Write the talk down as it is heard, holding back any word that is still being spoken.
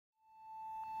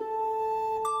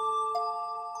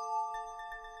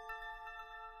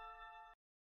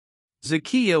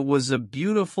Zacchaeus was a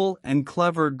beautiful and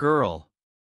clever girl.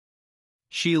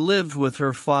 She lived with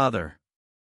her father.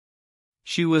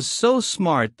 She was so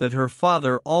smart that her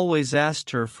father always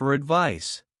asked her for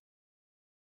advice.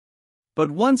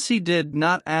 But once he did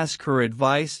not ask her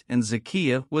advice, and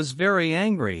Zacchaeus was very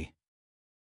angry.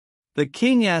 The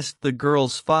king asked the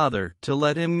girl's father to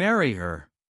let him marry her.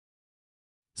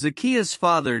 Zacchaeus'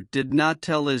 father did not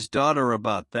tell his daughter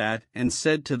about that and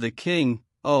said to the king,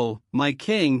 "Oh, my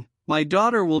king, my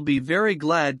daughter will be very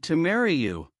glad to marry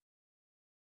you."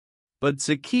 But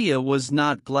Zacchaeus was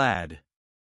not glad.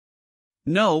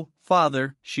 "No,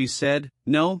 father," she said,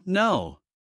 "no, no.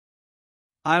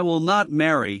 I will not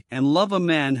marry and love a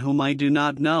man whom I do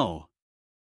not know."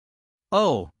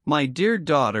 "Oh, my dear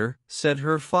daughter," said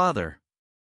her father.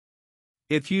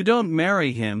 "If you don't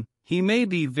marry him, he may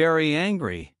be very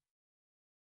angry.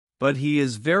 But he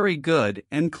is very good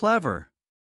and clever.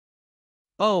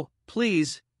 Oh,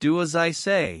 please, do as I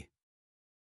say."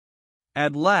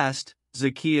 At last,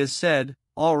 Zacchaeus said,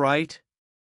 "All right.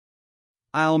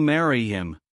 I'll marry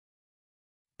him.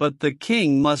 But the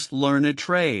king must learn a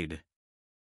trade.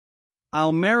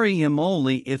 I'll marry him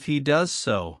only if he does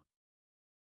so.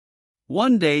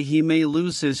 One day he may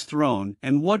lose his throne,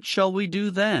 and what shall we do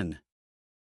then?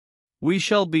 We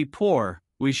shall be poor,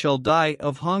 we shall die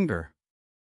of hunger.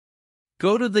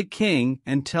 Go to the king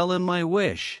and tell him my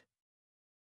wish."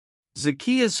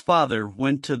 Zacchaeus' father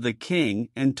went to the king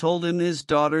and told him his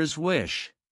daughter's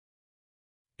wish.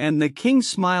 And the king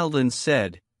smiled and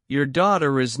said, "Your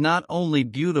daughter is not only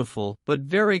beautiful but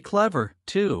very clever,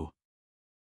 too.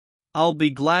 I'll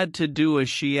be glad to do as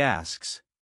she asks.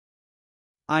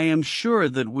 I am sure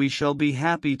that we shall be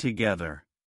happy together."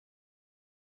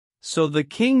 So the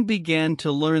king began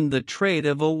to learn the trade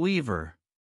of a weaver.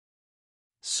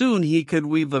 Soon he could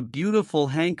weave a beautiful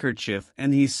handkerchief,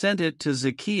 and he sent it to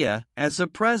Zacchaeus as a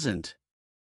present.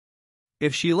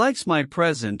 "If she likes my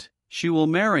present, she will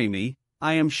marry me,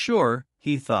 I am sure,"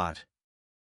 he thought.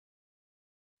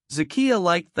 Zacchaeus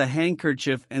liked the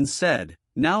handkerchief and said,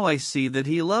 "Now I see that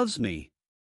he loves me."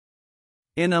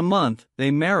 In a month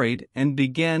they married and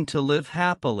began to live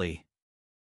happily.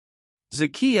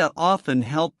 Zacchaeus often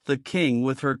helped the king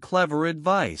with her clever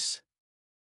advice.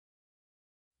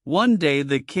 One day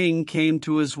the king came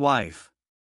to his wife.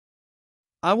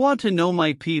 "I want to know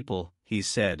my people," he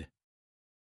said.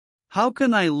 "How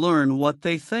can I learn what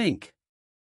they think?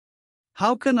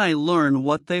 How can I learn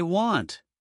what they want?"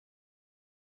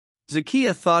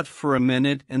 Zacchaeus thought for a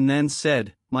minute and then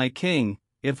said, "My king,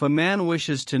 if a man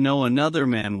wishes to know another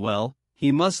man well,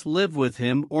 he must live with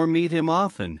him or meet him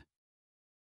often.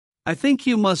 I think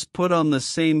you must put on the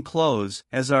same clothes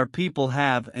as our people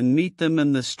have and meet them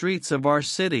in the streets of our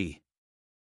city."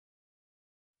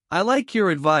 "I like your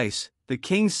advice," the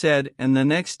king said, and the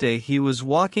next day he was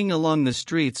walking along the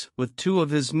streets with two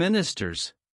of his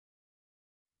ministers.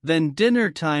 Then dinner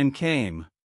time came.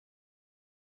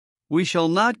 "We shall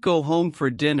not go home for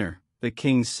dinner," the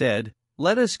king said.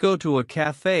 "Let us go to a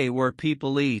cafe where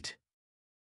people eat."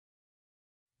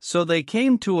 So they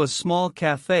came to a small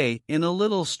cafe in a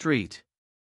little street.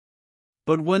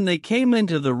 But when they came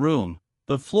into the room,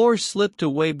 the floor slipped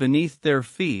away beneath their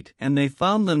feet and they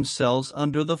found themselves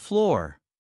under the floor.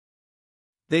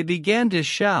 They began to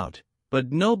shout,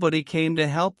 but nobody came to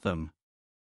help them.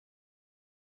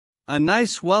 "A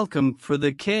nice welcome for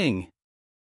the king.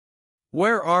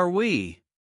 Where are we?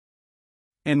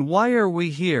 And why are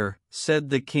we here?" said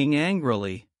the king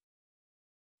angrily.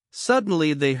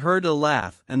 Suddenly they heard a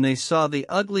laugh and they saw the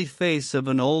ugly face of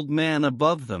an old man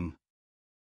above them.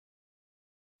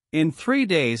 "In 3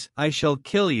 days I shall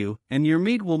kill you, and your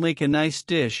meat will make a nice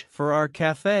dish for our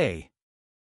cafe.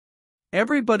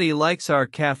 Everybody likes our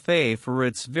cafe for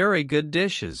its very good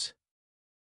dishes."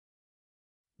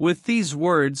 With these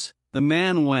words, the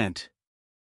man went.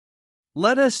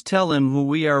 "Let us tell him who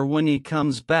we are when he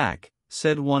comes back,"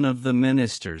 said one of the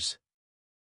ministers.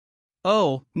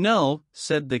 "Oh, no,"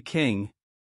 said the king.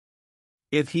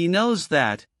 "If he knows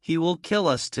that, he will kill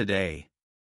us today.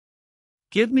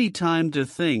 Give me time to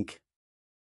think."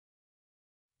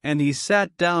 And he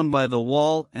sat down by the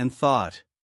wall and thought.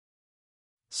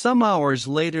 Some hours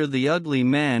later the ugly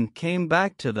man came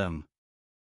back to them.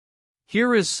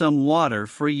 "Here is some water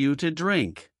for you to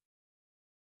drink.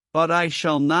 But I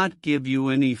shall not give you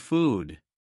any food.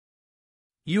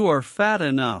 You are fat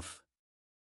enough."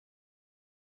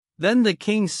 Then the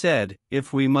king said,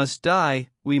 "If we must die,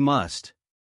 we must.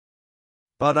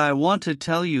 But I want to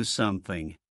tell you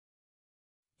something.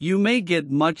 You may get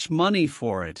much money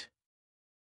for it."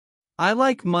 "I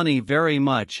like money very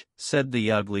much," said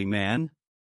the ugly man.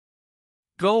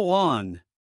 "Go on."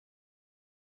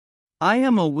 I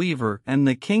am a weaver and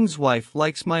the king's wife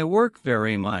likes my work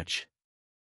very much.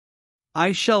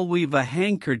 I shall weave a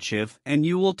handkerchief and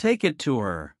you will take it to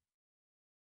her.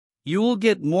 You will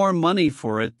get more money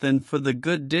for it than for the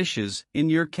good dishes in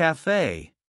your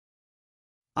cafe.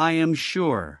 I am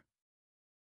sure.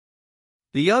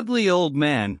 The ugly old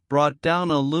man brought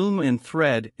down a loom and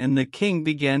thread and the king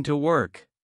began to work.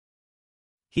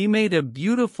 He made a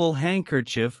beautiful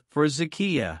handkerchief for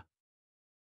Zacchaeus.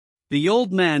 The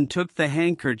old man took the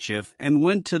handkerchief and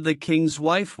went to the king's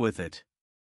wife with it.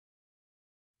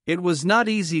 It was not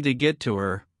easy to get to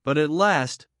her, but at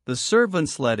last, the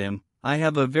servants let him. I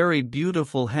have a very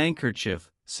beautiful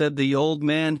handkerchief, said the old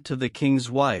man to the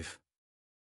king's wife.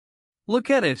 Look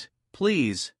at it,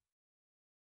 please.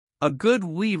 A good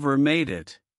weaver made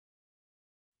it.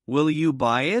 Will you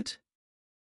buy it?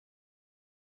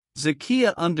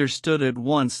 Zacchaeus understood at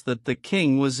once that the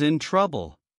king was in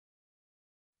trouble.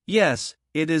 Yes,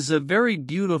 it is a very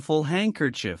beautiful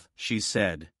handkerchief, she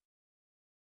said.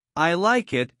 I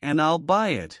like it and I'll buy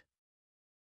it.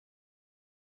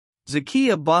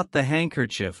 Zacchaeus bought the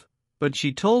handkerchief, but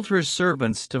she told her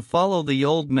servants to follow the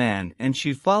old man and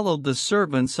she followed the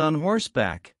servants on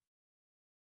horseback.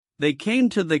 They came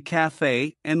to the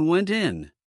cafe and went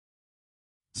in.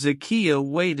 Zacchaeus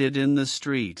waited in the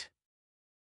street.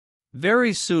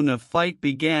 Very soon a fight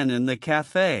began in the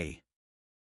cafe.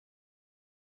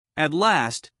 At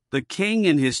last, the king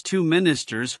and his 2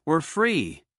 ministers were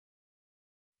free.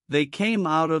 They came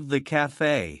out of the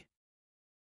cafe.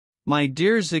 My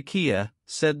dear Zacchaeus,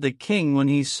 said the king when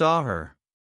he saw her.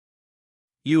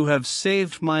 You have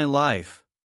saved my life.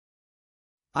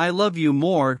 I love you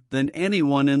more than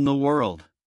anyone in the world.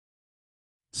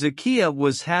 Zacchaeus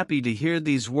was happy to hear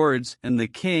these words and the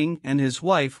king and his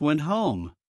wife went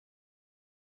home.